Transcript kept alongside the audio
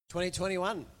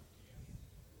2021.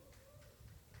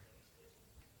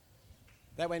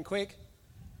 That went quick.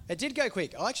 It did go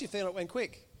quick. I actually feel it went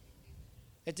quick.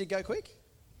 It did go quick?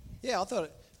 Yeah, I thought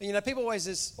it. You know, people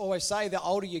always say the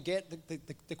older you get,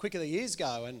 the quicker the years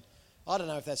go. And I don't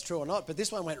know if that's true or not, but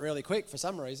this one went really quick for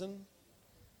some reason.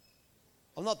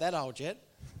 I'm not that old yet.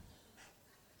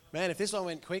 Man, if this one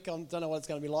went quick, I don't know what it's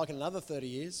going to be like in another 30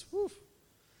 years. Woo.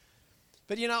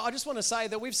 But, you know, I just want to say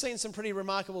that we've seen some pretty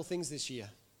remarkable things this year.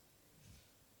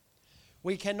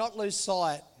 We cannot lose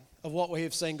sight of what we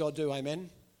have seen God do,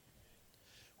 amen?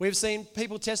 We've seen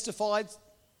people testify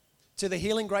to the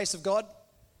healing grace of God.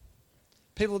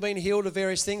 People have been healed of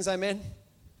various things, amen?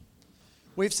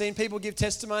 We've seen people give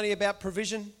testimony about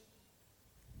provision.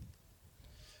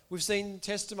 We've seen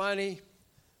testimony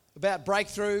about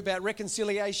breakthrough, about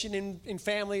reconciliation in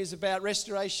families, about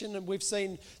restoration, and we've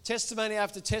seen testimony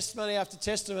after testimony after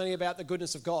testimony about the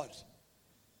goodness of God.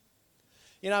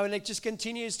 You know, and it just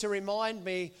continues to remind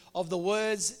me of the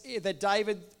words that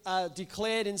David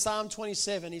declared in Psalm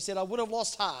 27. He said, I would have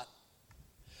lost heart.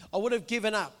 I would have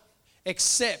given up,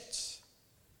 except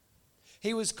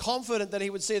he was confident that he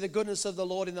would see the goodness of the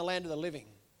Lord in the land of the living.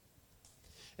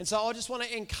 And so I just want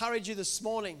to encourage you this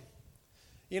morning.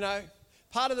 You know,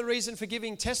 part of the reason for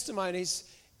giving testimonies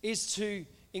is to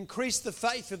increase the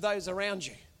faith of those around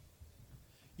you.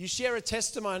 You share a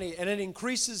testimony and it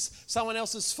increases someone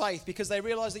else's faith because they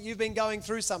realize that you've been going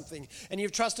through something and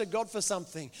you've trusted God for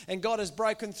something and God has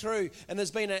broken through and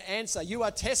there's been an answer. You are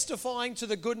testifying to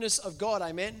the goodness of God,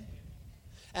 amen?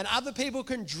 And other people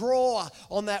can draw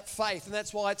on that faith, and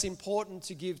that's why it's important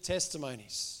to give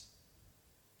testimonies.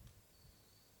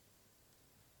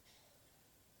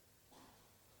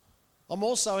 I'm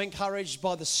also encouraged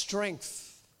by the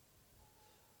strength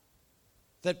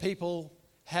that people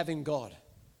have in God.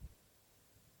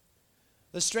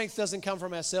 The strength doesn't come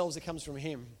from ourselves, it comes from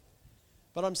Him.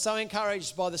 But I'm so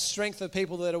encouraged by the strength of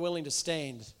people that are willing to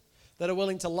stand, that are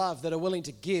willing to love, that are willing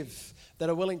to give, that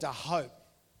are willing to hope,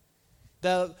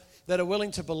 that are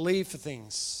willing to believe for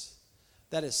things.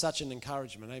 That is such an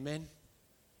encouragement, amen?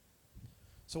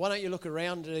 So why don't you look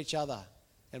around at each other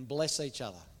and bless each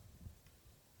other?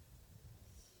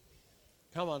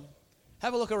 Come on.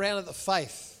 Have a look around at the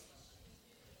faith.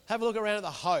 Have a look around at the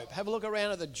hope. Have a look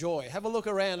around at the joy. Have a look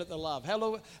around at the love. Have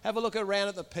a look around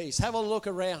at the peace. Have a look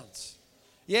around.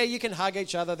 Yeah, you can hug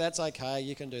each other. That's okay.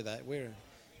 You can do that. We're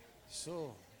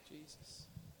so Jesus.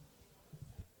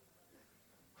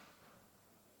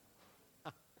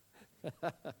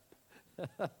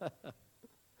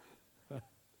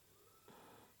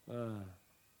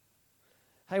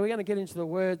 Hey, we're going to get into the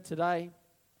word today.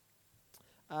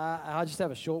 I just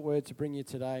have a short word to bring you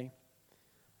today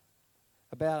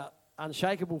about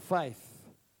unshakable faith.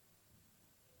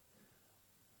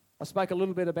 I spoke a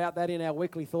little bit about that in our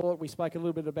weekly thought. We spoke a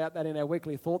little bit about that in our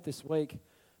weekly thought this week.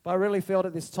 But I really felt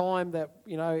at this time that,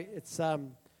 you know,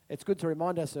 it's good to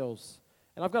remind ourselves.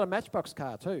 And I've got a Matchbox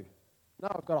car too. No,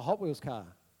 I've got a Hot Wheels car.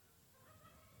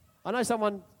 I know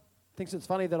someone thinks it's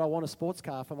funny that I want a sports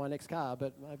car for my next car,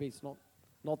 but maybe it's not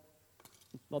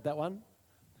that one.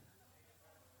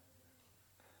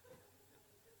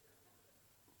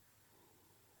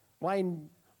 Wayne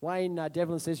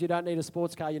Devlin says you don't need a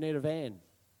sports car, you need a van.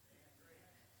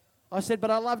 I said,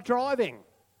 but I love driving.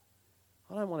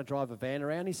 I don't want to drive a van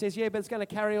around. He says, yeah, but it's going to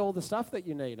carry all the stuff that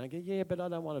you need. I go, yeah, but I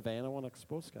don't want a van, I want a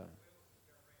sports car.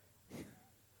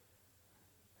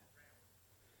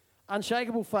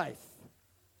 Unshakable faith.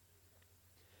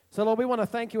 So, Lord, we want to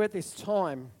thank you at this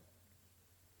time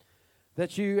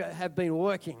that you have been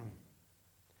working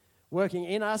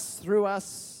in us, through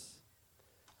us,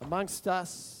 amongst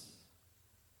us.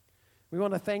 We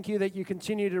want to thank you that you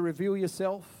continue to reveal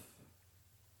yourself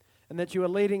and that you are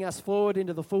leading us forward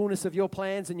into the fullness of your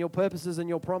plans and your purposes and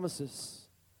your promises.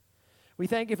 We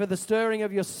thank you for the stirring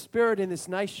of your spirit in this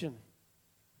nation.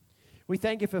 We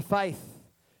thank you for faith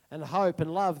and hope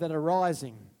and love that are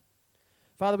rising.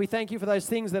 Father, we thank you for those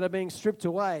things that are being stripped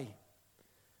away,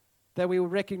 that we will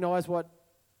recognize what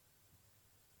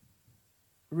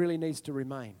really needs to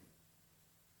remain.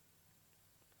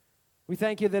 We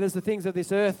thank you that as the things of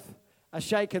this earth are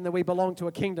shaken, that we belong to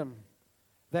a kingdom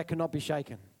that cannot be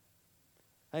shaken.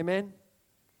 Amen?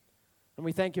 And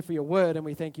we thank you for your word and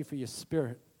we thank you for your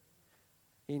spirit.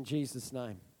 In Jesus'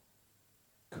 name.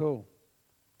 Cool.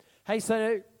 Hey,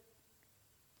 so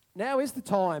now is the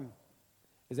time.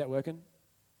 Is that working?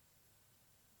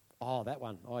 Oh, that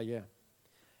one. Oh, yeah.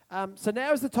 So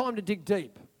now is the time to dig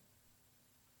deep.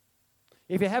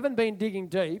 If you haven't been digging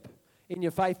deep in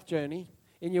your faith journey,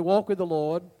 in your walk with the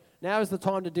Lord, now is the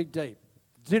time to dig deep.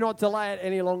 Do not delay it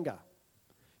any longer.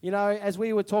 You know, as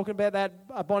we were talking about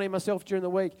that, Bonnie and myself, during the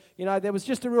week, you know, there was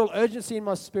just a real urgency in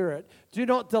my spirit. Do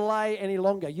not delay any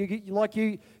longer.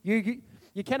 You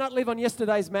cannot live on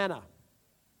yesterday's manna.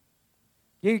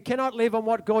 You cannot live on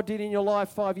what God did in your life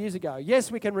 5 years ago.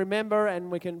 Yes, we can remember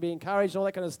and we can be encouraged and all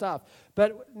that kind of stuff.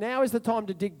 But now is the time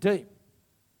to dig deep.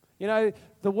 You know,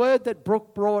 the word that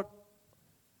Brooke brought,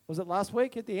 was it last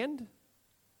week at the end?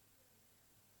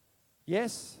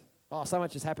 Yes? Oh, so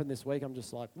much has happened this week. I'm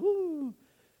just like, woo.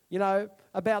 You know,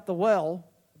 about the well,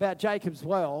 about Jacob's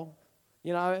well,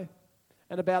 you know,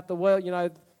 and about the well, you know,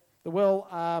 the well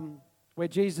where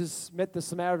Jesus met the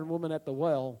Samaritan woman at the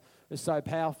well is so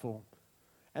powerful.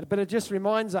 But it just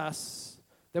reminds us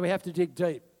that we have to dig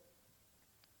deep.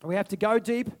 We have to go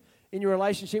deep in your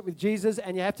relationship with Jesus,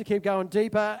 and you have to keep going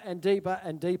deeper and deeper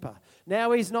and deeper.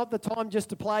 Now is not the time just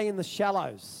to play in the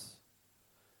shallows.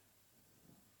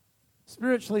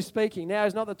 Spiritually speaking, now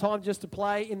is not the time just to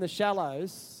play in the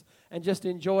shallows and just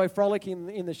enjoy frolicking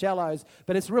in the shallows,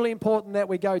 but it's really important that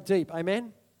we go deep.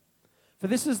 Amen? For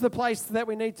this is the place that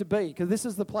we need to be, because this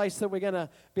is the place that we're going to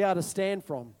be able to stand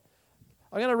from.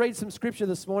 I'm going to read some scripture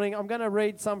this morning. I'm going to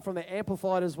read some from the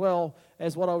Amplified as well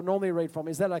as what I would normally read from.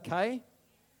 Is that okay?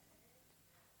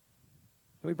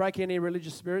 Do we break any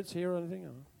religious spirits here or anything?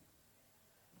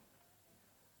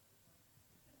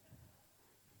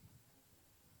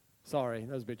 Sorry,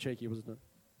 that was a bit cheeky, wasn't it?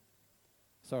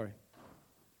 Sorry.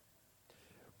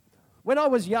 When I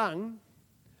was young,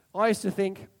 I used to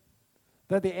think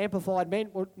that the Amplified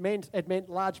meant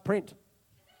large print.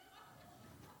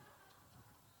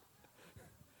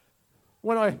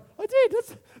 When I did,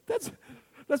 that's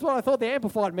what I thought the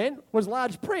Amplified meant, was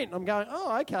large print. I'm going,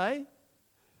 oh, okay.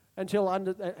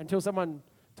 Until someone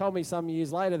told me some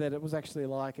years later that it was actually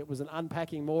like, it was an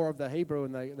unpacking more of the Hebrew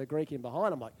and the Greek in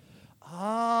behind. I'm like,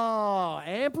 oh,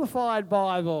 Amplified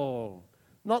Bible,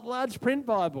 not large print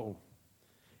Bible.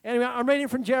 Anyway, I'm reading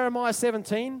from Jeremiah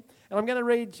 17, and I'm going to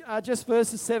read just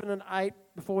verses 7 and 8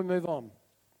 before we move on.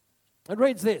 It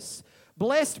reads this: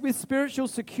 "Blessed with spiritual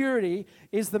security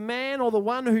is the man or the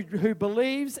one who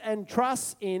believes and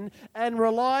trusts in and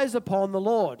relies upon the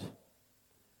Lord."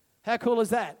 How cool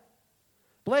is that?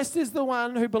 Blessed is the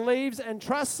one who believes and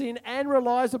trusts in and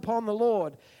relies upon the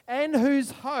Lord, and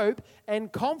whose hope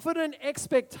and confident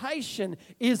expectation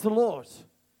is the Lord.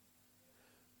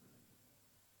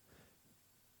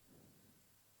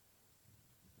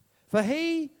 For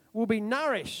he will be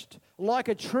nourished like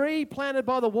a tree planted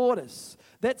by the waters,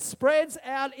 that spreads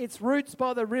out its roots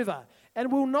by the river,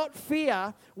 and will not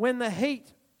fear the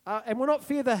heat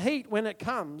when it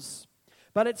comes.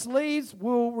 But its leaves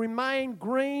will remain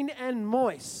green and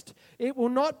moist. It will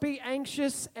not be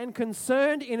anxious and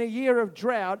concerned in a year of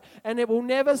drought, and it will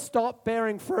never stop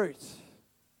bearing fruit.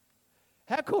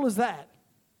 How cool is that?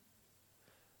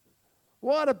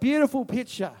 What a beautiful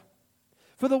picture.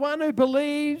 For the one who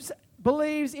believes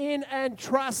in and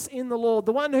trusts in the Lord,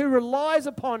 the one who relies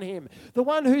upon him, the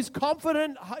one whose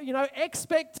confident,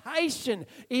 expectation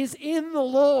is in the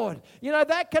Lord.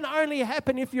 That can only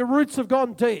happen if your roots have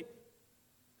gone deep.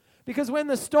 Because when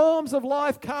the storms of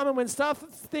life come and when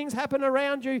things happen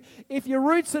around you, if your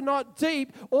roots are not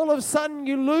deep, all of a sudden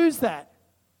you lose that.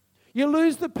 You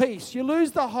lose the peace, you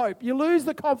lose the hope, you lose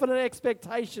the confident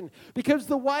expectation because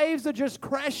the waves are just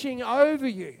crashing over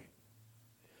you.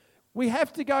 We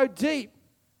have to go deep.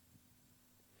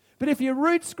 But if your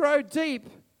roots grow deep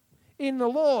in the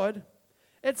Lord,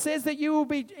 it says that you will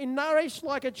be nourished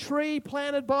like a tree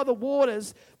planted by the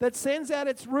waters that sends out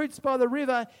its roots by the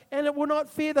river, and it will not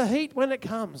fear the heat when it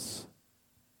comes.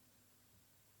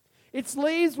 Its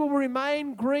leaves will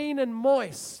remain green and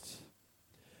moist.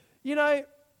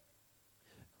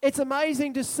 It's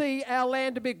amazing to see our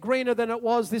land a bit greener than it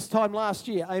was this time last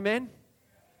year. Amen?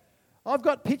 I've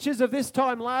got pictures of this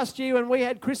time last year when we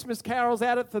had Christmas carols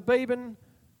out at Thebeben.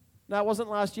 No, it wasn't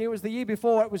last year. It was the year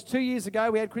before. It was 2 years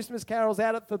ago. We had Christmas carols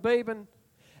out at Thebeben.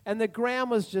 And the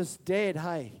ground was just dead,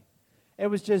 hey. It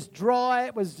was just dry.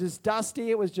 It was just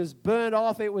dusty. It was just burnt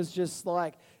off. It was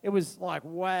like,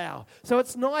 wow. So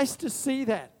it's nice to see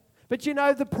that. But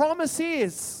the promise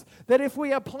is that if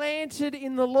we are planted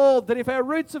in the Lord, that if our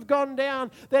roots have gone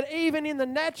down, that even in the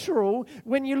natural,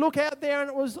 when you look out there and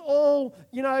it was all,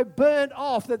 burnt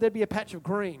off, that there'd be a patch of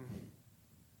green.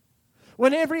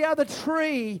 When every other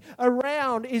tree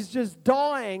around is just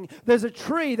dying, there's a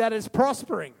tree that is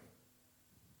prospering.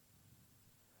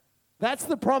 That's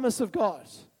the promise of God.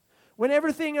 When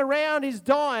everything around is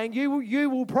dying, you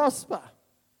will prosper.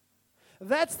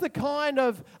 That's the kind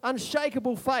of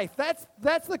unshakable faith.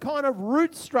 That's the kind of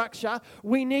root structure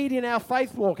we need in our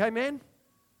faith walk. Amen?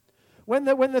 when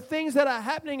the things that are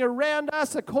happening around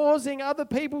us are causing other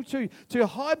people to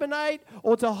hibernate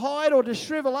or to hide or to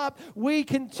shrivel up, we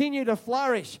continue to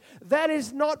flourish. That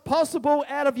is not possible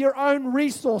out of your own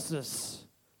resources.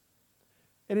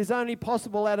 It is only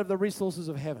possible out of the resources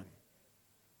of heaven.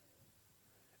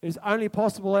 It is only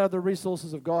possible out of the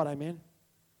resources of God, amen?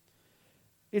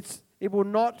 It will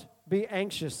not be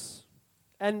anxious,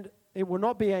 and it will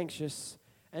not be anxious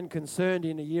and concerned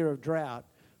in a year of drought,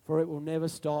 for it will never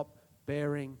stop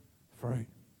bearing fruit.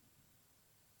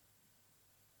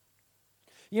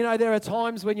 You know, there are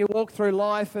times when you walk through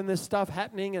life and there's stuff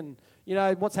happening, and, you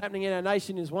know, what's happening in our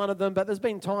nation is one of them, but there's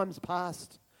been times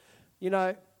past, you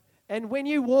know, and when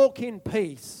you walk in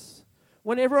peace,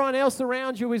 when everyone else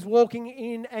around you is walking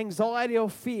in anxiety or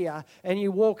fear, and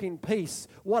you walk in peace,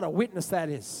 what a witness that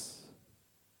is.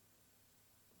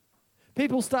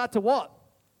 People start to what?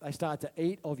 They start to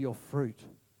eat of your fruit.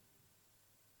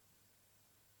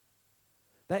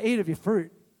 They eat of your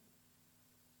fruit.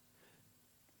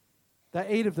 They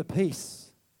eat of the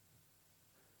peace.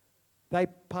 They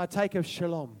partake of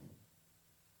shalom.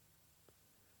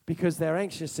 Because they're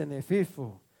anxious and they're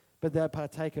fearful, but they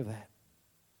partake of that.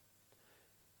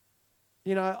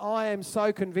 You know, I am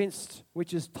so convinced,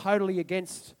 which is totally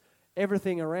against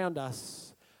everything around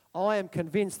us, I am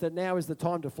convinced that now is the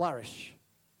time to flourish.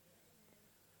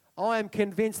 I am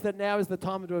convinced that now is the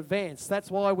time to advance. That's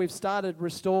why we've started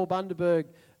Restore Bundaberg,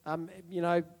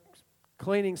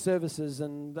 cleaning services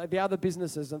and the other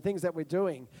businesses and things that we're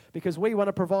doing, because we want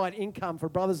to provide income for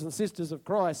brothers and sisters of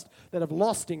Christ that have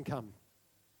lost income.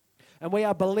 And we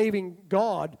are believing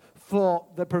God for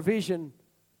the provision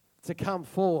to come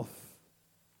forth.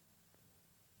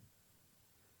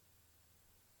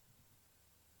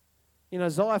 In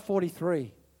Isaiah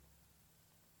 43,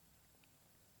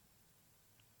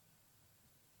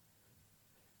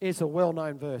 it's a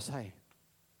well-known verse, hey?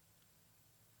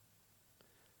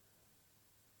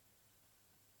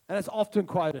 And it's often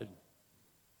quoted.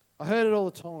 I heard it all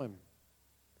the time.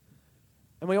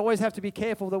 And we always have to be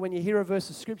careful that when you hear a verse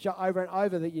of Scripture over and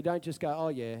over that you don't just go, oh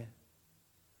yeah,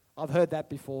 I've heard that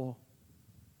before.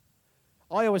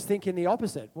 I always think in the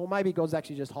opposite. Well, maybe God's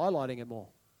actually just highlighting it more.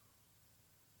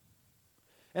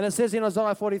 And it says in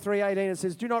Isaiah 43:18, it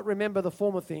says, do not remember the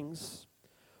former things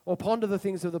or ponder the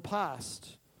things of the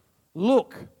past.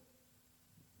 Look,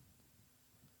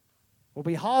 or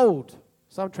behold,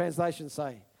 some translations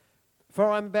say,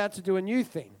 for I'm about to do a new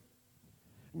thing.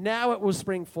 Now it will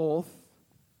spring forth.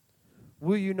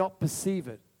 Will you not perceive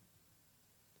it?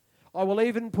 I will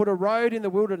even put a road in the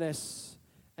wilderness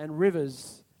and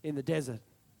rivers in the desert.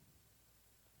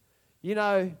 You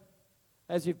know,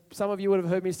 as some of you would have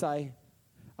heard me say,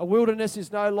 a wilderness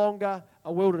is no longer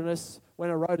a wilderness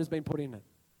when a road has been put in it.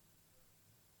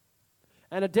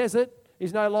 And a desert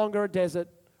is no longer a desert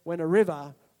when a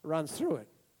river runs through it.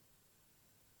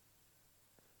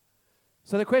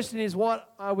 So the question is,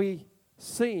 what are we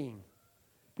seeing?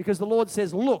 Because the Lord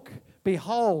says, look,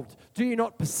 behold, do you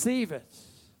not perceive it?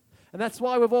 And that's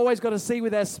why we've always got to see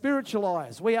with our spiritual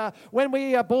eyes. When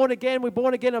we are born again, we're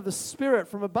born again of the Spirit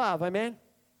from above, amen?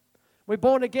 We're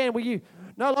born again.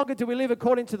 No longer do we live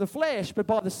according to the flesh, but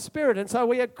by the Spirit. And so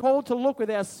we are called to look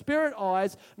with our spirit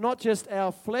eyes, not just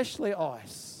our fleshly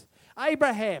eyes.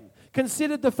 Abraham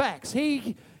considered the facts.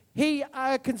 He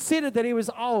considered that he was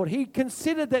old. He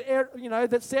considered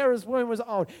that Sarah's womb was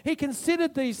old. He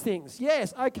considered these things.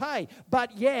 Yes, okay.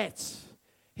 But yet,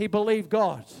 he believed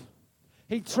God.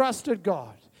 He trusted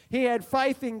God. He had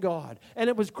faith in God. And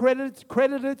it was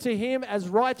credited to him as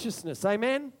righteousness.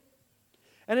 Amen?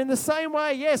 And in the same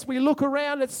way, yes, we look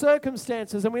around at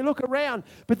circumstances and we look around,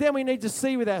 but then we need to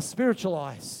see with our spiritual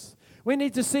eyes. We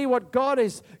need to see what God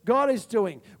is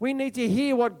doing. We need to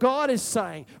hear what God is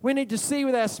saying. We need to see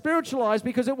with our spiritual eyes,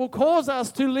 because it will cause us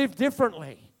to live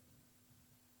differently.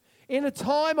 In a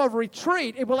time of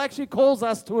retreat, it will actually cause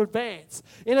us to advance.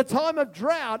 In a time of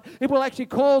drought, it will actually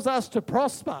cause us to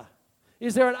prosper.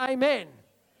 Is there an amen?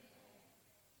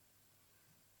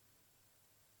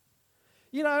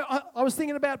 You know, I was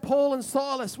thinking about Paul and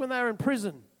Silas when they were in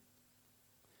prison.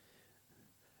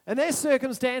 And their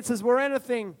circumstances were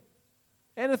anything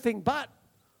but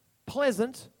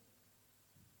pleasant.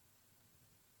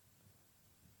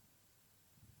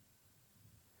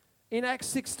 In Acts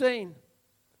 16,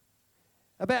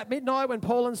 about midnight when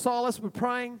Paul and Silas were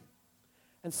praying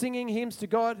and singing hymns to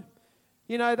God,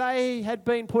 you know, they had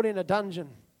been put in a dungeon.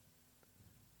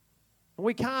 And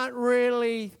we can't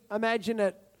really imagine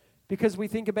it because we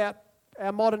think about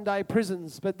our modern day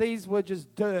prisons, but these were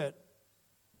just dirt.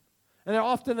 And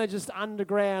they're just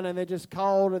underground and they're just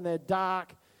cold and they're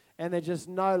dark and there's just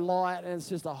no light, and it's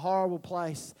just a horrible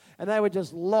place. And they were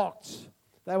just locked.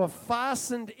 They were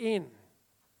fastened in.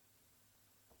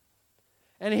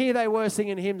 And here they were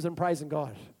singing hymns and praising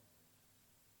God.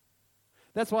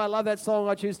 That's why I love that song,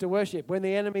 I Choose to Worship. When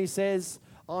the enemy says,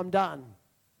 I'm done,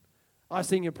 I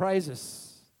sing your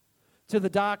praises. Till the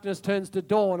darkness turns to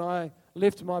dawn, I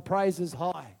lift my praises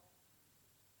high.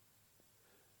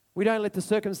 We don't let the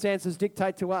circumstances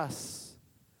dictate to us,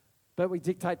 but we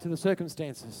dictate to the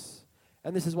circumstances.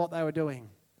 And this is what they were doing.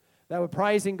 They were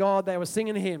praising God, they were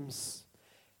singing hymns,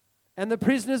 and the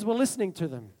prisoners were listening to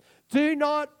them. Do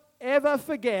not ever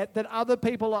forget that other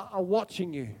people are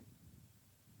watching you,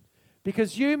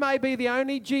 because you may be the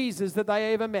only Jesus that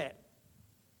they ever met.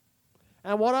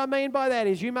 And what I mean by that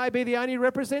is you may be the only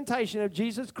representation of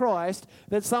Jesus Christ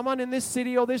that someone in this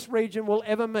city or this region will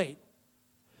ever meet.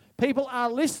 People are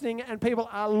listening and people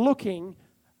are looking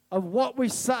of what we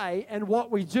say and what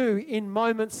we do in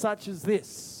moments such as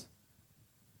this.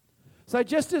 So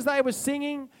just as they were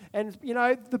singing and,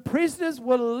 the prisoners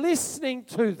were listening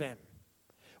to them.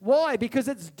 Why? Because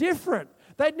it's different.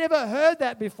 They'd never heard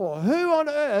that before. Who on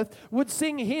earth would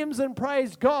sing hymns and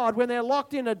praise God when they're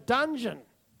locked in a dungeon?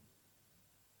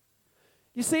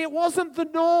 You see, it wasn't the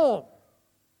norm.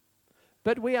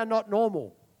 But we are not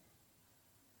normal.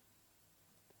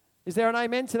 Is there an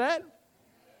amen to that?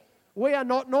 We are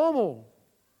not normal.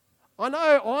 I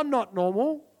know I'm not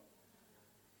normal,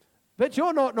 but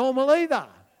you're not normal either.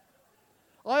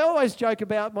 I always joke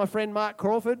about my friend Mark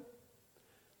Crawford.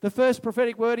 The first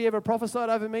prophetic word he ever prophesied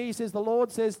over me, he says, the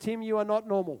Lord says, Tim, you are not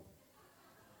normal.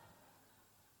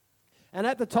 And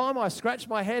at the time I scratched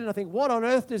my head and I think, what on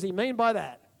earth does he mean by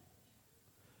that?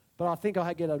 But I think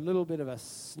I get a little bit of a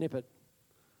snippet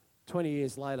 20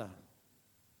 years later.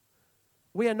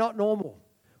 We are not normal.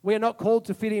 We are not called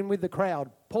to fit in with the crowd.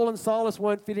 Paul and Silas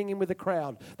weren't fitting in with the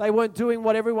crowd. They weren't doing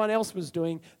what everyone else was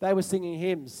doing. They were singing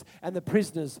hymns, and the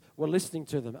prisoners were listening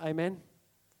to them. Amen?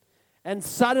 And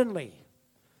suddenly,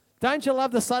 don't you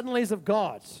love the suddenlies of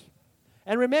God?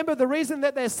 And remember, the reason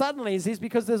that they're suddenlies is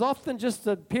because there's often just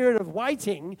a period of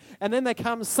waiting, and then they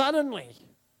come suddenly.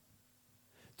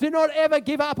 Do not ever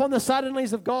give up on the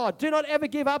suddenlies of God. Do not ever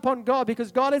give up on God,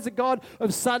 because God is a God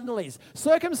of suddenlies.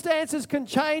 Circumstances can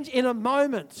change in a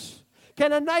moment.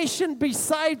 Can a nation be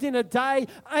saved in a day?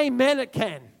 Amen, it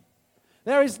can.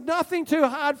 There is nothing too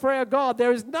hard for our God.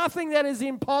 There is nothing that is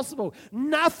impossible.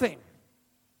 Nothing.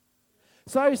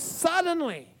 So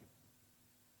suddenly,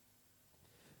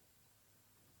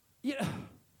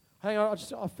 hang on,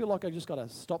 I feel like I just got to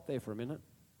stop there for a minute.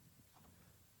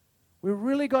 We've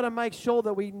really got to make sure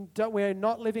that we're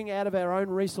not living out of our own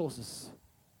resources.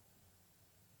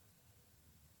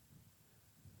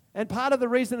 And part of the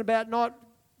reason about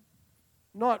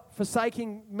not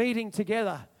forsaking meeting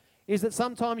together is that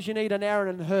sometimes you need an Aaron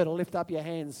and Hur to lift up your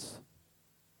hands.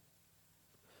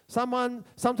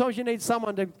 Sometimes you need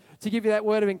someone to give you that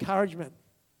word of encouragement.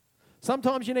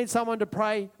 Sometimes you need someone to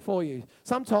pray for you.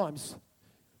 Sometimes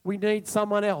we need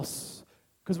someone else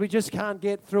because we just can't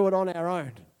get through it on our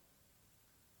own.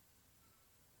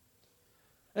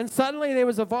 And suddenly there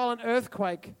was a violent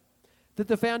earthquake that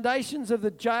the foundations of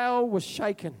the jail were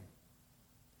shaken.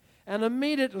 And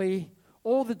immediately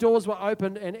all the doors were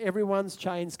opened and everyone's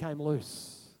chains came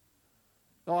loose.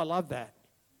 Oh, I love that.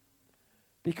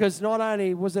 Because not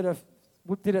only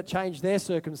did it change their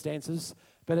circumstances,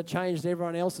 but it changed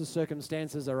everyone else's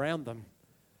circumstances around them.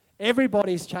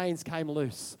 Everybody's chains came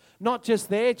loose. Not just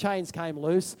their chains came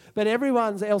loose, but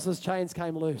everyone else's chains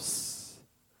came loose.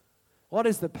 What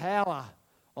is the power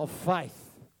of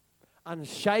faith?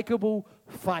 Unshakable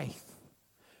faith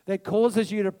that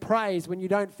causes you to praise when you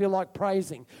don't feel like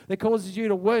praising, that causes you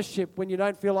to worship when you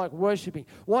don't feel like worshiping.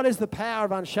 What is the power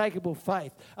of unshakable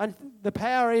faith? And the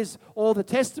power is, or the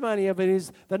testimony of it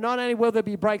is, that not only will there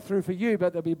be breakthrough for you,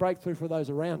 but there'll be breakthrough for those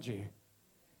around you.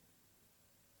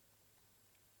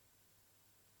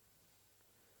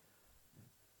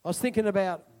 I was thinking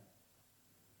about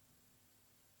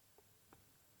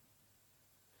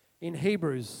in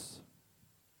Hebrews.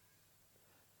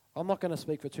 I'm not going to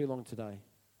speak for too long today.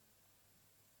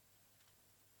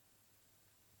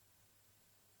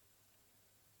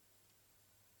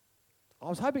 I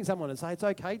was hoping someone would say, it's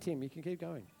okay, Tim, you can keep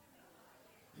going.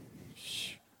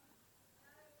 Shh.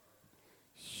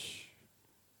 Shh.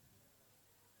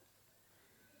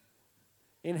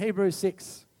 In Hebrews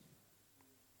 6,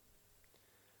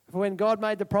 for when God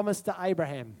made the promise to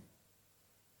Abraham,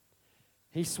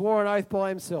 he swore an oath by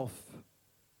himself,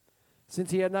 since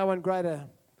he had no one greater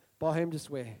by whom to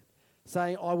swear,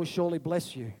 saying, I will surely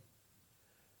bless you,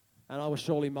 and I will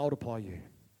surely multiply you.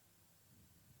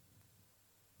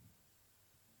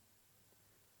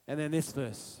 And then this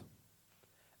verse.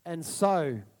 And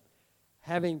so,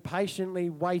 having patiently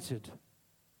waited,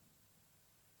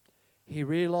 he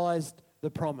realized the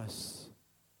promise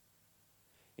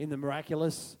in the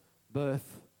miraculous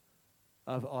birth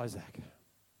of Isaac.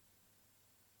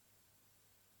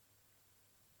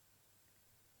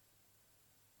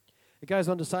 It goes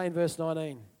on to say in verse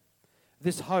 19,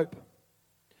 this hope,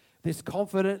 this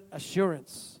confident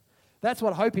assurance. That's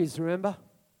what hope is, remember?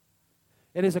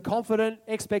 It is a confident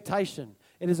expectation.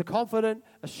 It is a confident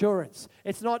assurance.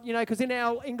 It's not, because in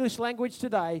our English language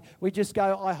today, we just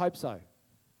go, I hope so.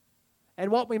 And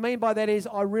what we mean by that is,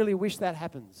 I really wish that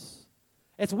happens.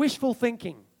 It's wishful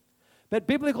thinking. But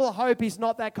biblical hope is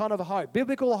not that kind of a hope.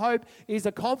 Biblical hope is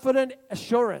a confident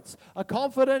assurance, a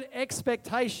confident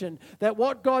expectation that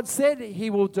what God said He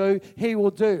will do, He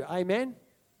will do. Amen?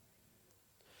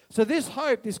 So this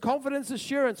hope, this confidence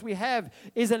assurance we have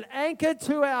is an anchor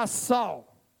to our soul.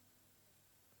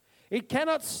 It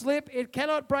cannot slip, it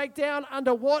cannot break down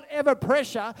under whatever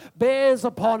pressure bears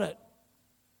upon it.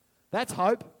 That's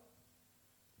hope.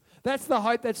 That's the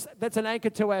hope that's an anchor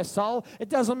to our soul. It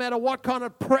doesn't matter what kind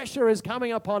of pressure is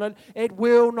coming upon it, it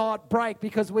will not break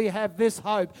because we have this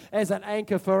hope as an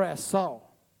anchor for our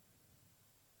soul.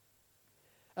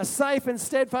 A safe and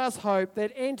steadfast hope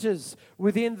that enters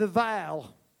within the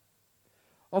veil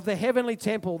of the heavenly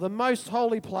temple, the most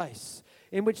holy place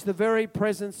in which the very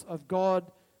presence of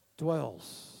God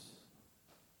dwells.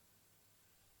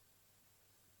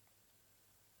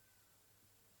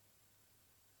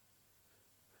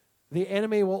 The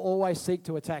enemy will always seek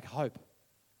to attack hope.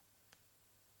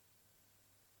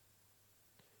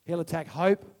 He'll attack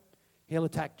hope. He'll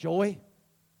attack joy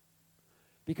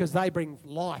because they bring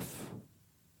life.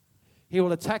 He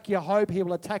will attack your hope. He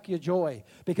will attack your joy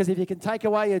because if he can take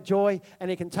away your joy and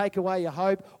he can take away your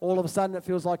hope, all of a sudden it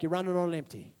feels like you're running on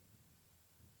empty.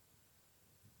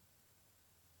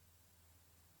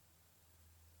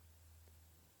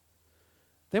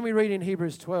 Then we read in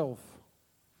Hebrews 12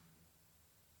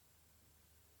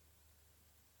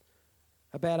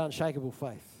 about unshakable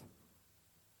faith.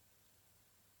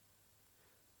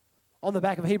 On the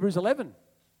back of Hebrews 11,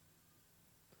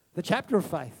 the chapter of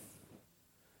faith,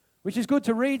 which is good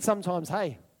to read sometimes,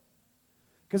 hey,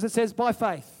 because it says, by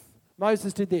faith,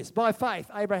 Moses did this. By faith,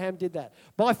 Abraham did that.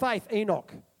 By faith,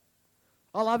 Enoch.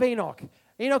 I love Enoch.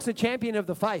 Enoch's a champion of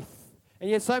the faith, and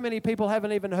yet so many people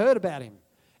haven't even heard about him.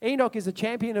 Enoch is a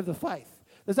champion of the faith.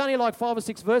 There's only like 5 or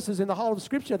 6 verses in the whole of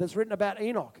Scripture that's written about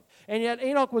Enoch. And yet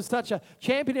Enoch was such a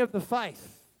champion of the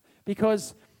faith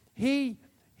because he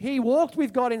walked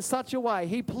with God in such a way,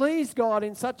 he pleased God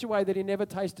in such a way that he never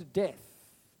tasted death.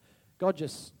 God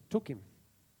just took him.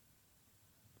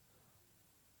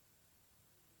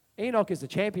 Enoch is a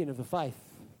champion of the faith.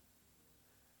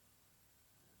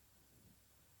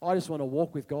 I just want to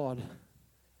walk with God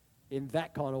in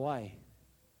that kind of way.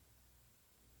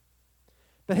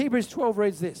 But Hebrews 12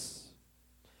 reads this.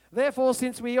 Therefore,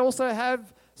 since we also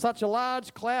have such a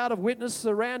large cloud of witnesses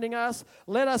surrounding us,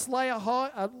 let us lay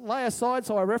aside,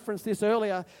 so I referenced this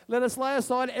earlier, let us lay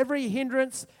aside every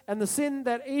hindrance and the sin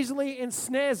that easily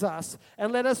ensnares us,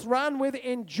 and let us run with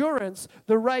endurance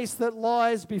the race that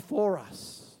lies before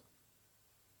us.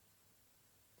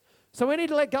 So we need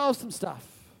to let go of some stuff.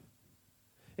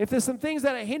 If there's some things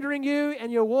that are hindering you and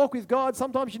your walk with God,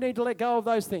 sometimes you need to let go of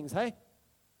those things, hey?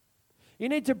 You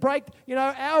need to break,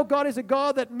 our God is a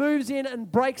God that moves in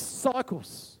and breaks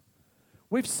cycles.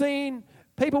 We've seen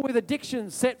people with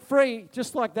addictions set free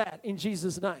just like that in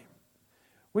Jesus' name.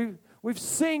 We've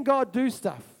seen God do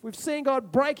stuff. We've seen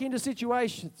God break into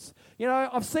situations.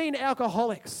 I've seen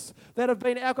alcoholics that have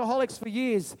been alcoholics for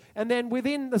years, and then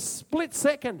within the split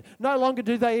second, no longer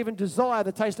do they even desire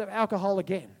the taste of alcohol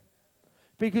again.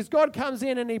 Because God comes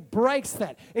in and He breaks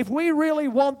that. If we really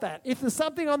want that, if there's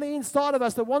something on the inside of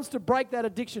us that wants to break that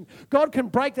addiction, God can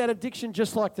break that addiction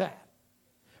just like that.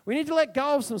 We need to let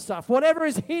go of some stuff. Whatever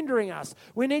is hindering us,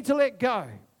 we need to let go.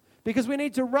 Because we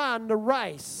need to run the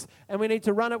race and we need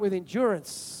to run it with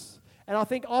endurance. And I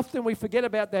think often we forget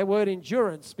about that word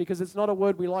endurance because it's not a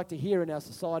word we like to hear in our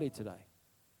society today.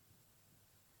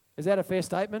 Is that a fair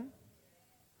statement?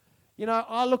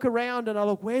 I look around and I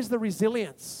look, where's the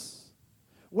resilience?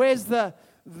 Where's the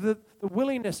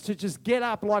willingness to just get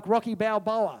up like Rocky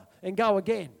Balboa and go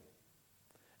again?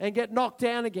 And get knocked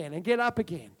down again and get up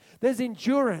again. There's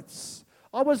endurance.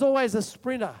 I was always a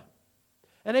sprinter.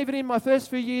 And even in my first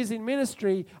few years in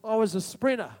ministry, I was a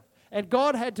sprinter. And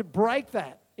God had to break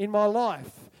that in my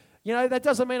life. That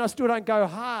doesn't mean I still don't go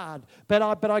hard, but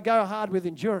I go hard with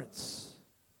endurance.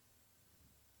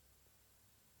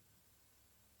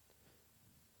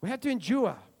 We have to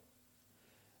endure.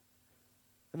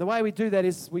 And the way we do that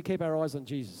is we keep our eyes on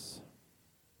Jesus.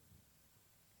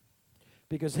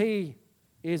 Because He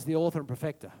is the author and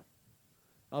perfecter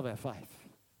of our faith.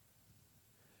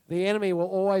 The enemy will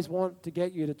always want to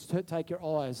get you to take your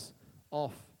eyes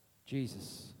off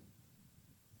Jesus.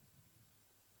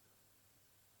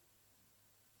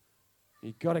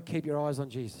 You've got to keep your eyes on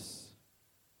Jesus.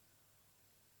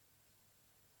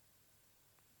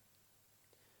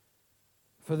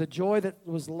 For the joy that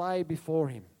was laid before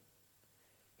Him,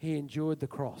 He endured the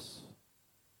cross.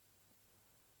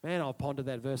 Man, I've pondered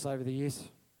that verse over the years.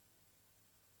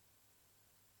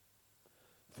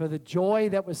 For the joy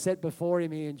that was set before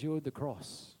Him, He endured the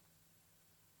cross.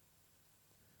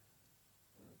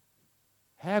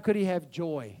 How could He have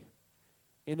joy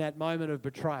in that moment of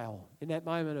betrayal, in that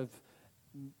moment of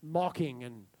mocking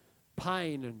and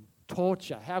pain and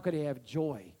torture? How could He have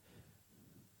joy?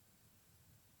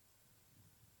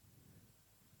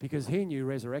 Because He knew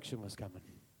resurrection was coming.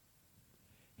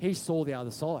 He saw the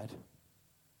other side.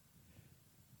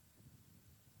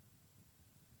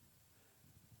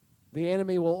 The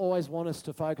enemy will always want us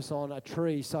to focus on a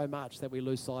tree so much that we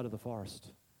lose sight of the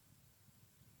forest.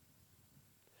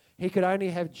 He could only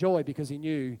have joy because he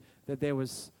knew that there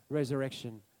was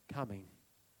resurrection coming.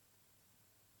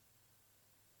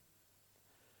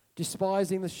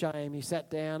 Despising the shame, he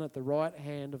sat down at the right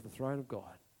hand of the throne of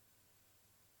God.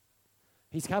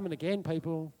 He's coming again,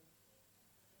 people.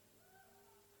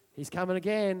 He's coming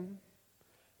again.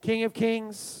 King of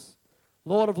kings,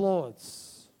 Lord of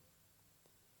lords.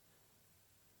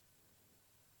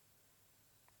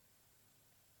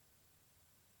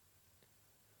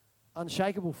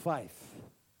 Unshakable faith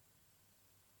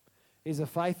is a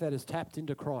faith that is tapped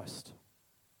into Christ.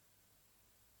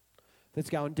 That's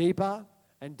going deeper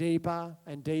and deeper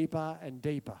and deeper and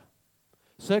deeper.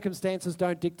 Circumstances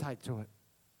don't dictate to it.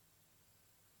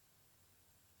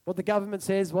 What the government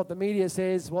says, what the media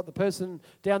says, what the person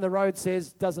down the road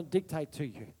says doesn't dictate to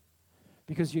you,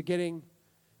 because you're getting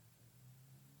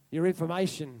your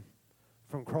information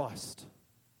from Christ.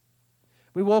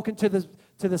 We walk into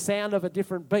the sound of a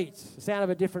different beat, the sound of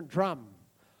a different drum.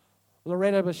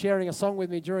 Loretta was sharing a song with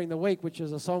me during the week, which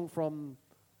is a song from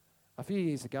a few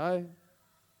years ago,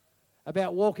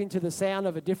 about walking to the sound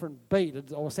of a different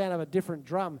beat or sound of a different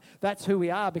drum. That's who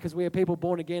we are, because we are people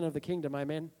born again of the kingdom,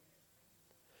 amen?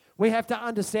 We have to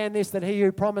understand this, that He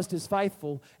who promised is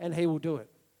faithful and He will do it.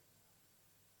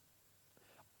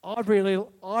 I've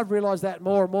realised that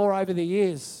more and more over the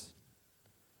years.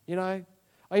 You know,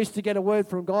 I used to get a word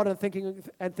from God and think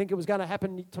it was going to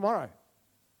happen tomorrow.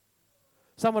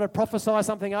 Someone would prophesy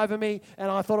something over me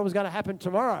and I thought it was going to happen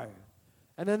tomorrow.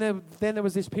 And then there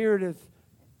was this period of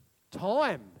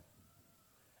time.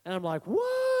 And I'm like,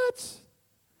 what?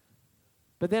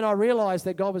 But then I realized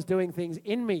that God was doing things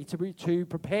in me to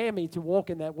prepare me to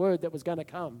walk in that word that was going to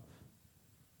come.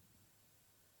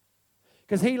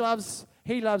 Because He loves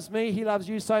me, He loves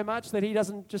you so much that He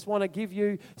doesn't just want to give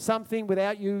you something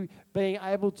without you being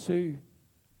able to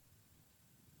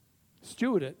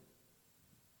steward it,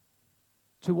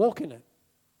 to walk in it.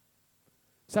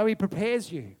 So He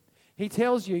prepares you. He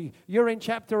tells you, you're in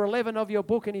chapter 11 of your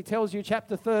book and He tells you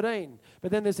chapter 13. But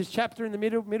then there's this chapter in the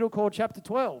middle called chapter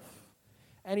 12.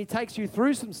 And He takes you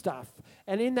through some stuff.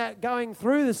 And in that going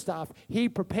through the stuff, He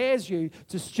prepares you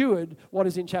to steward what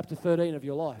is in chapter 13 of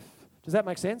your life. Does that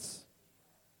make sense?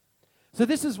 So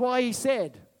this is why He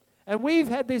said, and we've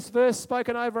had this verse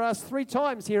spoken over us 3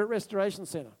 times here at Restoration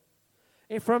Centre,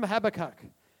 from Habakkuk.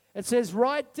 It says,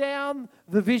 write down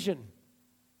the vision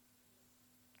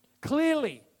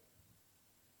clearly.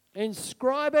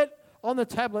 Inscribe it on the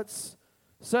tablets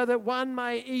so that one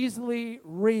may easily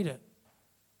read it.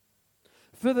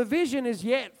 For the vision is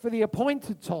yet for the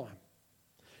appointed time.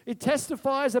 It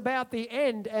testifies about the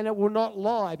end, and it will not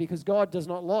lie, because God does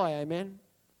not lie, amen?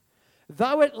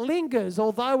 Though it lingers,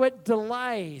 although it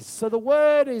delays. So the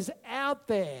word is out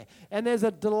there, and there's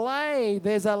a delay,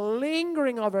 there's a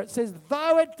lingering of it. It says,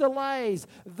 though it delays,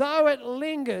 though it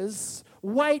lingers,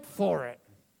 wait for it.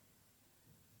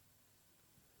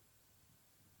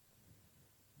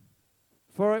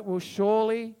 For it will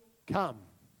surely come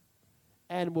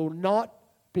and will not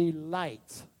be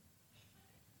late.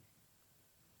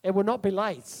 It will not be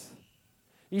late.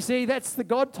 You see, that's the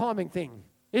God timing thing,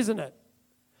 isn't it?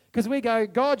 Because we go,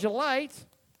 God, you're late.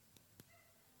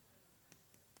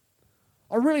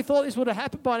 I really thought this would have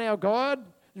happened by now, God.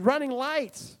 You're running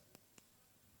late.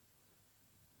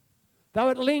 Though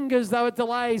it lingers, though it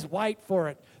delays, wait for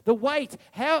it. The wait.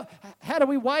 How do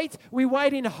we wait? We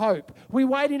wait in hope. We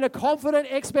wait in a confident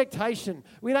expectation.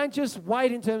 We don't just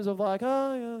wait in terms of like,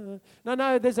 oh, yeah.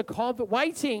 No, there's a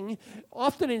waiting,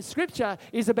 often in Scripture,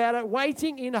 is about it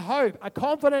waiting in hope, a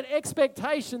confident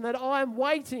expectation that I am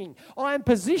waiting. I am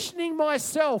positioning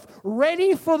myself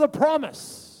ready for the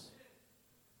promise.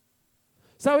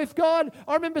 So if God,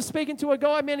 I remember speaking to a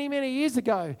guy many, many years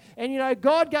ago, and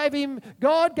God gave him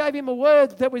a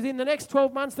word that was in the next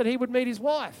 12 months that he would meet his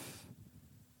wife.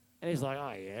 And he's like,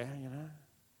 oh yeah,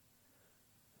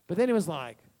 But then he was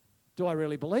like, do I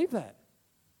really believe that?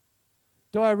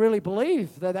 Do I really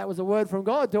believe that that was a word from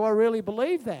God? Do I really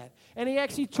believe that? And he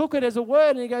actually took it as a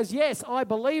word and he goes, yes, I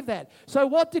believe that. So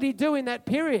what did he do in that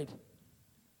period?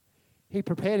 He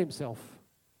prepared himself.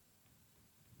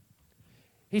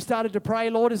 He started to pray,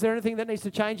 Lord, is there anything that needs to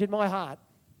change in my heart?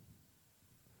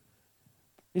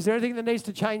 Is there anything that needs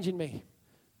to change in me?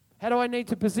 How do I need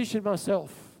to position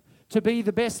myself to be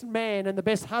the best man and the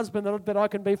best husband that I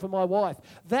can be for my wife?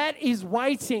 That is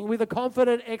waiting with a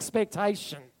confident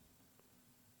expectation.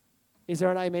 Is there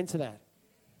an amen to that?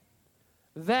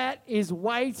 That is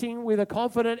waiting with a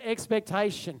confident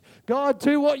expectation. God,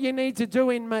 do what you need to do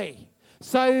in me,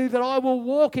 so that I will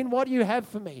walk in what you have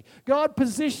for me. God,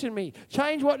 position me.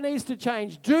 Change what needs to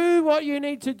change. Do what you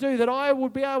need to do that I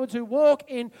would be able to walk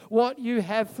in what you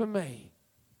have for me.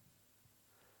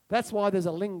 That's why there's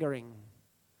a lingering.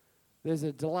 There's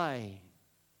a delay.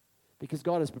 Because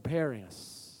God is preparing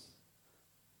us.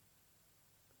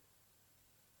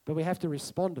 But we have to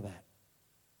respond to that.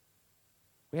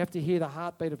 We have to hear the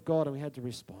heartbeat of God and we have to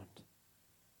respond.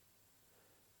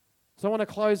 So I want to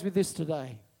close with this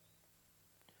today.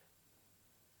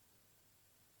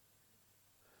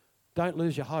 Don't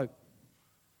lose your hope.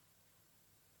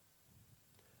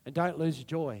 And don't lose your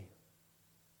joy.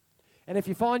 And if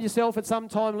you find yourself at some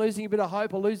time losing a bit of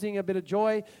hope or losing a bit of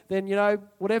joy, then,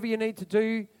 whatever you need to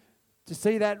do to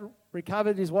see that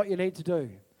recovered is what you need to do.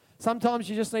 Sometimes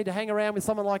you just need to hang around with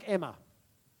someone like Emma.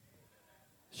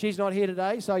 She's not here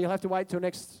today, so you'll have to wait till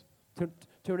next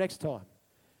time.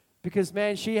 Because,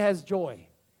 man, she has joy.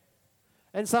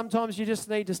 And sometimes you just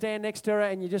need to stand next to her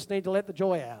and you just need to let the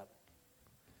joy out.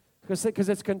 Because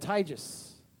it's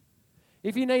contagious.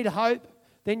 If you need hope,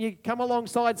 then you come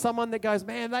alongside someone that goes,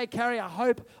 man, they carry a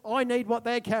hope. I need what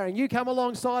they're carrying. You come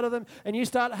alongside of them and you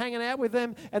start hanging out with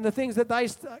them, and the things that they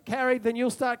carried, then you'll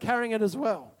start carrying it as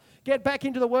well. Get back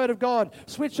into the Word of God.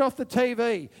 Switch off the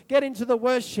TV. Get into the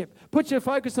worship. Put your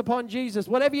focus upon Jesus.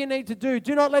 Whatever you need to do,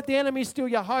 do not let the enemy steal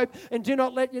your hope, and do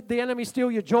not let the enemy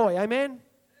steal your joy. Amen?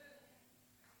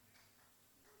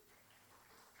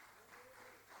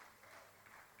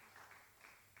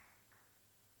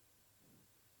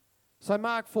 So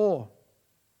Mark 4.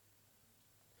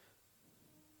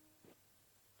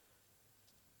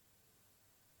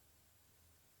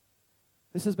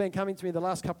 This has been coming to me the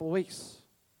last couple of weeks.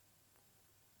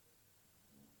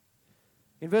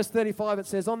 In verse 35 it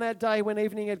says, on that day when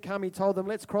evening had come, he told them,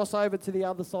 let's cross over to the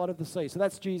other side of the sea. So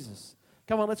that's Jesus.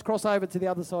 Come on, let's cross over to the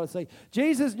other side of the sea.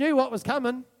 Jesus knew what was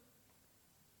coming.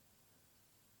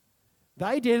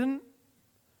 They didn't.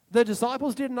 The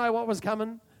disciples didn't know what was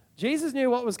coming. Jesus knew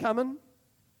what was coming.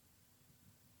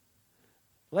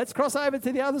 Let's cross over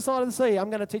to the other side of the sea. I'm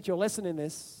going to teach you a lesson in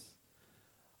this.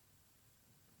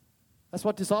 That's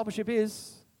what discipleship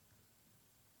is.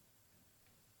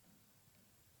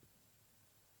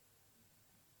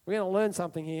 We're going to learn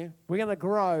something here. We're going to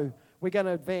grow. We're going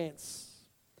to advance.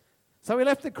 So he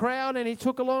left the crowd and he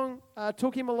took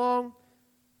him along.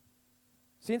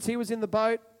 Since he was in the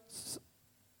boat,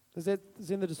 as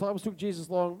in the disciples took Jesus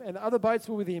along, and other boats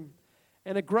were with him.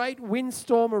 And a great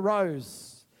windstorm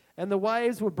arose, and the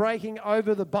waves were breaking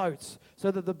over the boat,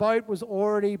 so that the boat was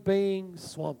already being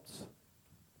swamped.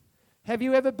 Have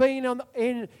you ever been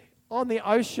on the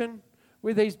ocean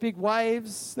with these big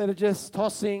waves that are just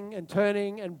tossing and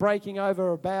turning and breaking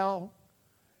over a bow?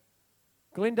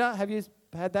 Glinda, have you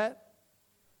had that?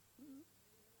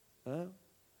 No?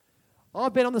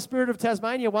 I've been on the Spirit of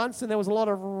Tasmania once, and there was a lot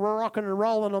of rocking and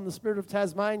rolling on the Spirit of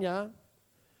Tasmania.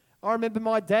 I remember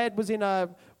my dad was in a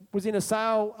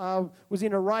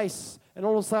race, and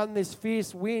all of a sudden this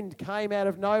fierce wind came out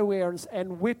of nowhere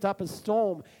and whipped up a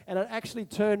storm, and it actually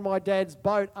turned my dad's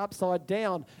boat upside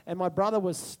down, and my brother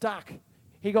was stuck.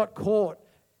 He got caught,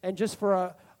 and just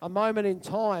for a moment in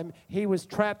time, he was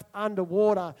trapped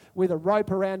underwater with a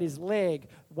rope around his leg,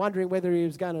 wondering whether he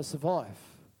was going to survive.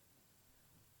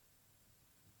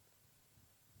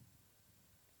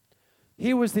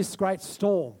 Here was this great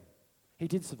storm. He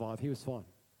did survive. He was fine.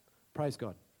 Praise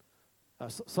God.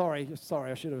 Sorry,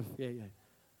 I should have, yeah.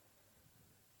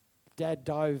 Dad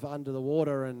dove under the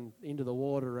water and into the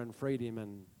water and freed him,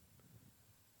 and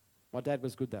my dad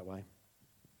was good that way.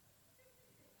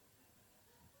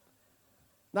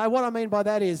 No, what I mean by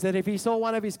that is that if he saw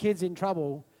one of his kids in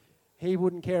trouble, he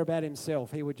wouldn't care about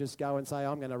himself. He would just go and say,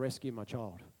 I'm going to rescue my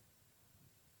child.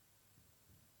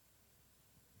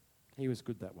 He was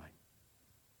good that way.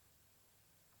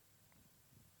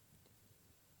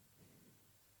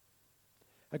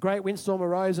 A great windstorm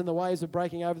arose and the waves were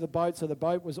breaking over the boat, so the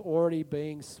boat was already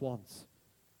being swamped.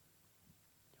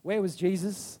 Where was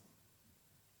Jesus?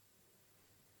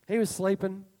 He was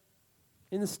sleeping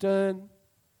in the stern,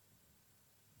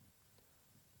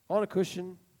 on a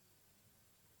cushion.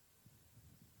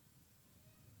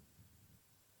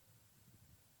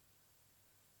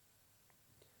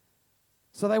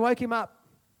 So they woke him up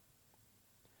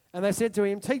and they said to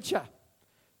him, Teacher,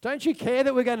 don't you care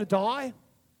that we're going to die?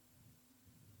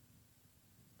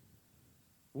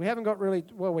 We haven't got really,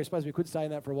 well, we suppose we could stay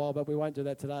in that for a while, but we won't do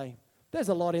that today. There's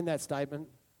a lot in that statement.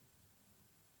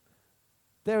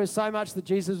 There is so much that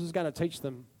Jesus was going to teach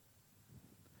them.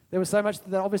 There was so much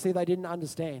that obviously they didn't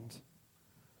understand.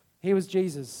 Here was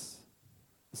Jesus,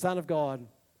 the Son of God,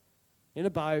 in a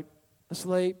boat,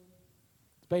 asleep.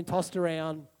 He's been tossed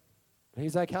around, but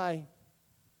he's okay.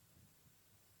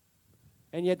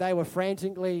 And yet they were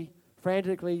frantically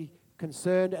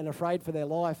concerned and afraid for their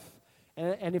life.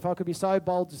 And if I could be so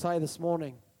bold to say this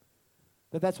morning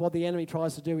that that's what the enemy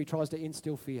tries to do, he tries to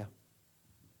instill fear.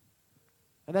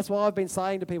 And that's why I've been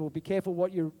saying to people, be careful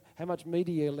how much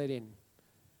media you let in.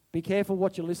 Be careful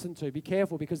what you listen to. Be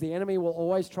careful, because the enemy will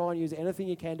always try and use anything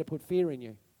he can to put fear in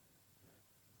you.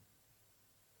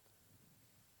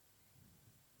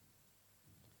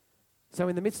 So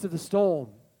in the midst of the storm,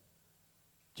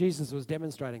 Jesus was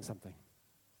demonstrating something.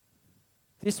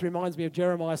 This reminds me of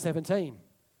Jeremiah 17,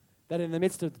 that in the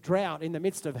midst of drought, in the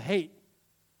midst of heat,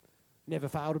 never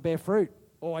failed to bear fruit,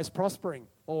 always prospering,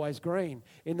 always green.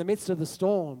 In the midst of the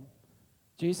storm,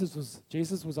 Jesus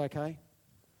was okay.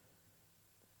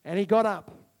 And he got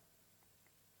up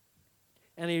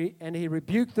and he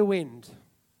rebuked the wind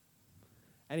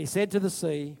and he said to the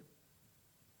sea,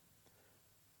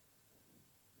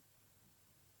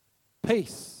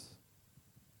 Peace,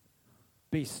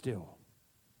 be still.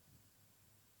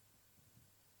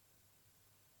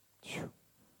 Phew.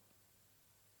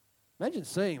 Imagine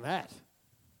seeing that.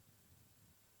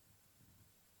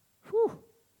 Whew.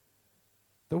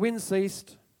 The wind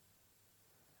ceased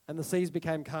and the seas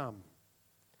became calm.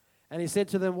 And he said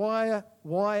to them, why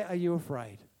are you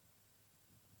afraid?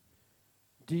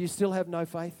 Do you still have no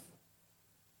faith?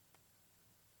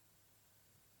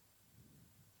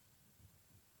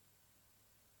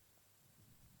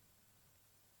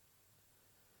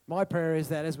 My prayer is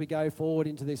that as we go forward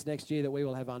into this next year, that we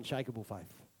will have unshakable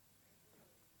faith.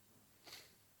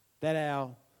 That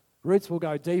our roots will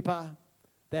go deeper,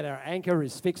 that our anchor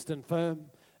is fixed and firm,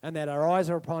 and that our eyes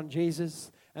are upon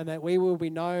Jesus, and that we will be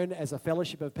known as a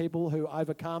fellowship of people who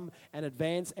overcome and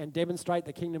advance and demonstrate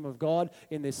the kingdom of God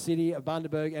in this city of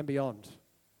Bundaberg and beyond.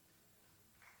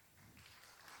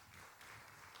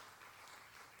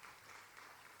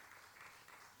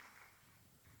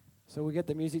 So we'll get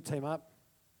the music team up.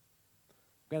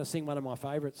 I'm going to sing one of my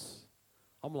favourites.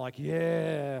 I'm like,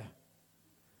 yeah.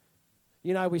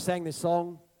 You know, we sang this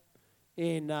song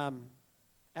in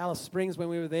Alice Springs when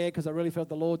we were there because I really felt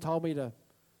the Lord told me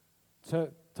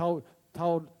told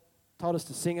us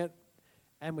to sing it,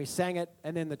 and we sang it,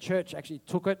 and then the church actually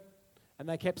took it and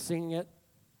they kept singing it.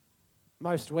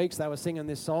 Most weeks they were singing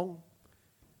this song,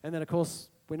 and then of course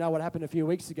we know what happened a few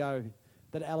weeks ago,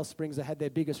 that Alice Springs had their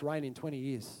biggest rain in 20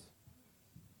 years.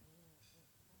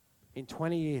 In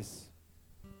 20 years.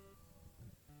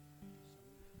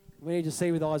 We need to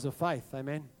see with eyes of faith,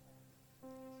 amen.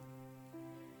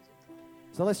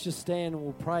 So let's just stand and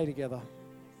we'll pray together.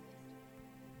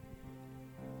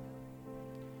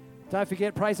 Don't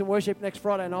forget praise and worship next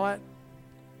Friday night.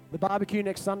 The barbecue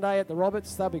next Sunday at the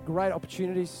Roberts. They'll be great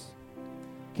opportunities.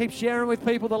 Keep sharing with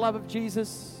people the love of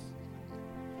Jesus.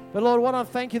 But Lord, I want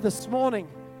to thank you this morning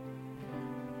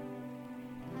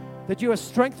that you are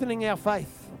strengthening our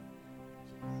faith.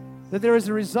 That there is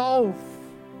a resolve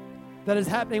that is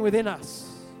happening within us.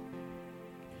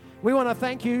 We want to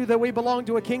thank you that we belong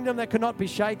to a kingdom that cannot be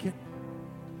shaken.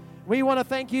 We want to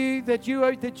thank you that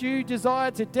you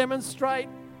desire to demonstrate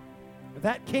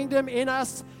that kingdom in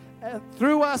us,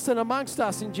 through us and amongst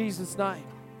us in Jesus' name.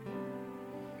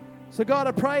 So God,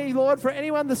 I pray, Lord, for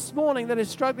anyone this morning that is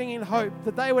struggling in hope,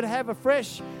 that they would have a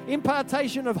fresh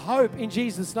impartation of hope in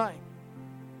Jesus' name.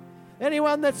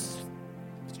 Anyone that's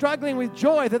struggling with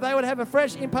joy, that they would have a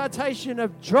fresh impartation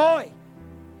of joy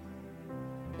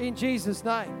in Jesus'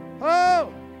 name.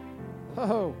 Oh!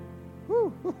 Oh!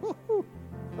 Woo.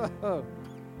 Oh!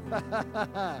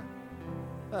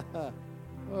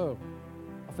 Oh!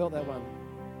 I felt that one.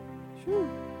 Shoo.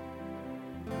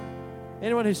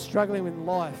 Anyone who's struggling with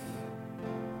life,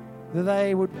 that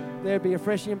there'd be a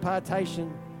fresh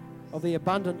impartation of the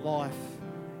abundant life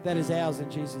that is ours in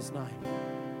Jesus' name.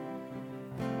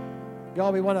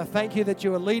 God, we want to thank you that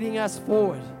you are leading us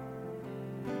forward.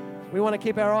 We want to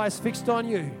keep our eyes fixed on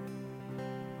you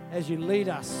as you lead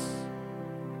us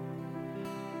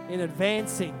in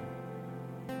advancing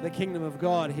the kingdom of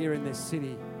God here in this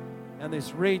city and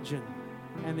this region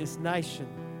and this nation.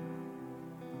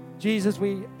 Jesus,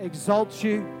 we exalt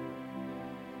you.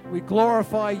 We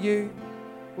glorify you.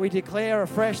 We declare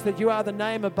afresh that you are the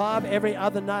name above every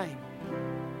other name.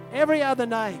 Every other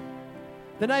name.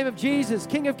 The name of Jesus,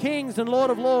 King of Kings and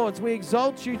Lord of Lords. We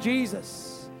exalt you,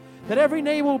 Jesus. That every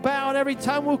knee will bow and every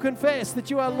tongue will confess that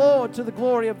you are Lord to the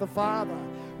glory of the Father.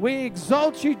 We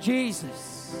exalt you,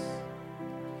 Jesus.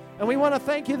 And we want to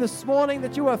thank you this morning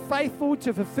that you are faithful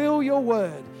to fulfill your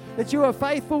word, that you are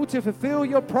faithful to fulfill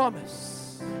your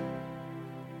promise.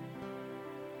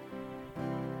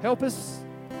 Help us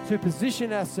to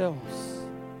position ourselves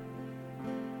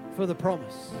for the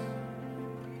promise.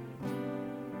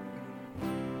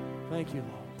 Thank you,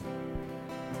 Lord.